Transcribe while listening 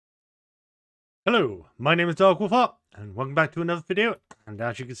Hello, my name is Dark Wolf, and welcome back to another video. And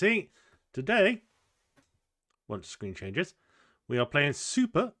as you can see, today, once the screen changes, we are playing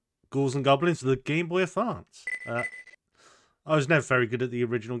Super Ghouls and Goblins for the Game Boy Advance. I was never very good at the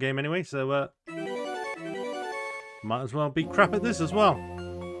original game anyway, so might as well be crap at this as well.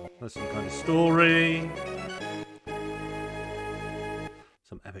 There's some kind of story,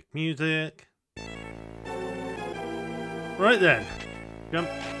 some epic music. Right then, jump,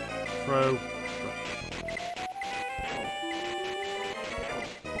 throw.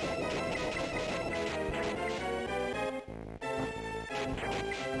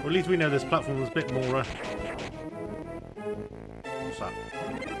 Well, at least we know this platform was a bit more, what's that?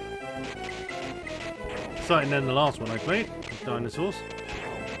 Exciting than the last one I played, with dinosaurs.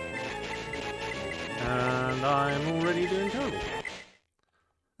 And I'm already doing terrible.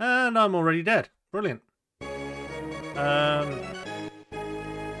 And I'm already dead. Brilliant.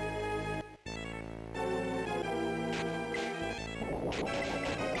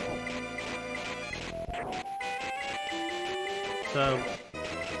 So...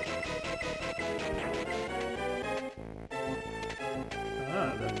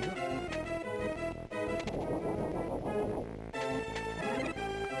 there we go.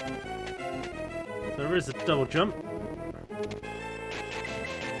 There is a double jump.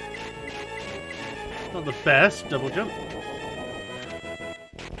 Not the best double jump.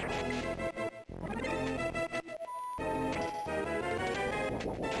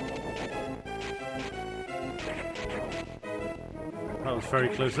 That was very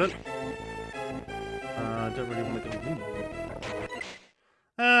close then. I don't really want to go. Ooh.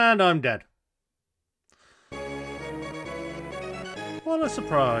 And I'm dead. What a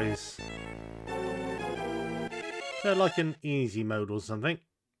surprise. They're like an easy mode or something.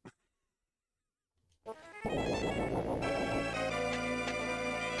 Oh,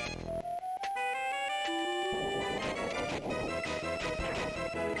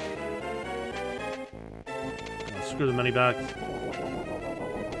 screw the money bags.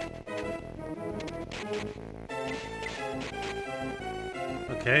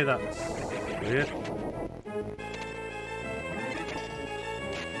 Okay, that's weird.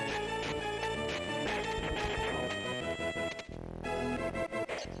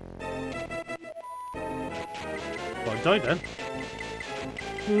 Well, I died then.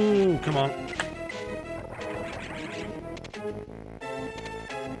 Ooh, come on.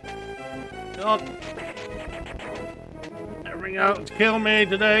 God. Everything out to kill me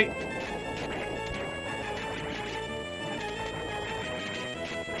today.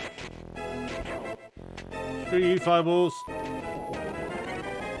 Screw you, fireballs.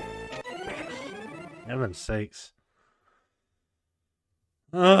 Heaven's sakes.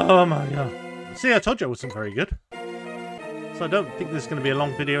 Oh my god. See, I told you I wasn't very good. So I don't think this is going to be a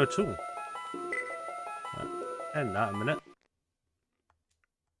long video at all. End that in a minute.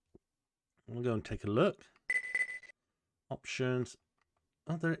 We'll go and take a look. Options.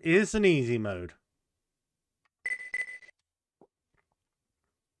 Oh, there is an easy mode.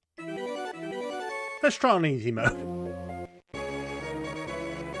 Let's try an easy mode.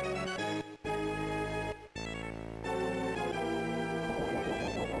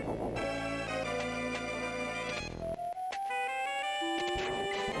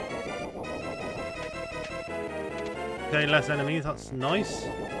 Okay, less enemies, that's nice.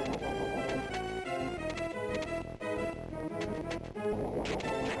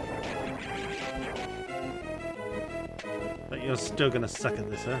 But you're still gonna suck at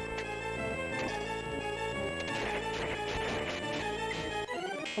this, huh?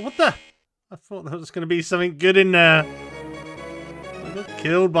 Oh, what the? I thought there was going to be something good in there. I got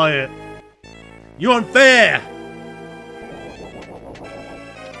killed by it. You're unfair!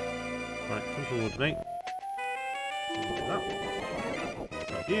 Right, come towards me.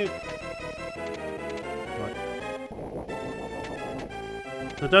 Thank you. Right.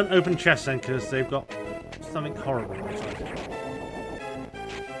 So don't open chests then, because they've got something horrible inside.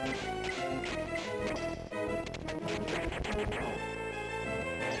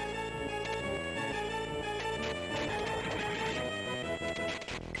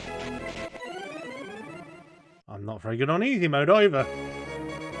 I'm not very good on easy mode either.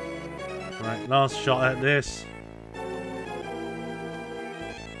 Right, last shot at this.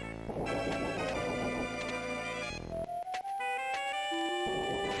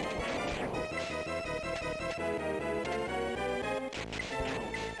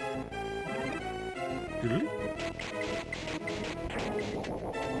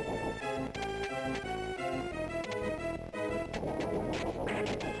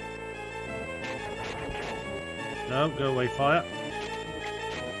 No, go away, fire.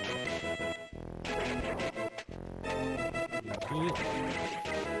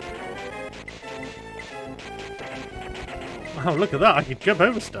 Oh, look at that. I can jump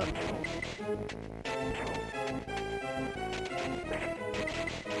over stuff.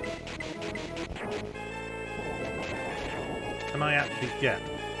 Can I actually get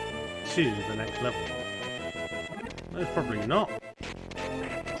to the next level? No, probably not.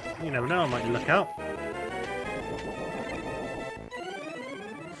 You never know, I might look out.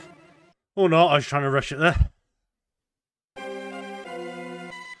 Or not, I was trying to rush it there.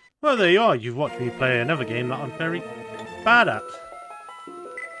 Well, there you are. You've watched me play another game that I'm very bad at.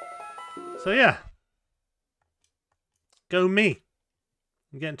 So yeah. Go me.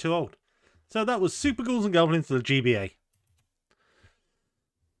 I'm getting too old. So that was Super Ghouls and Goblins for the GBA.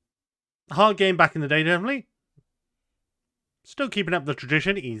 Hard game back in the day, definitely. Still keeping up the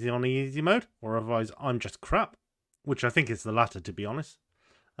tradition, easy on the easy mode, or otherwise I'm just crap. Which I think is the latter, to be honest.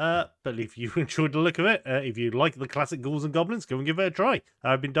 But if you enjoyed the look of it, if you like the classic Ghouls and Goblins, go and give it a try.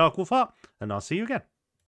 I've been Dark Wolf Heart, and I'll see you again.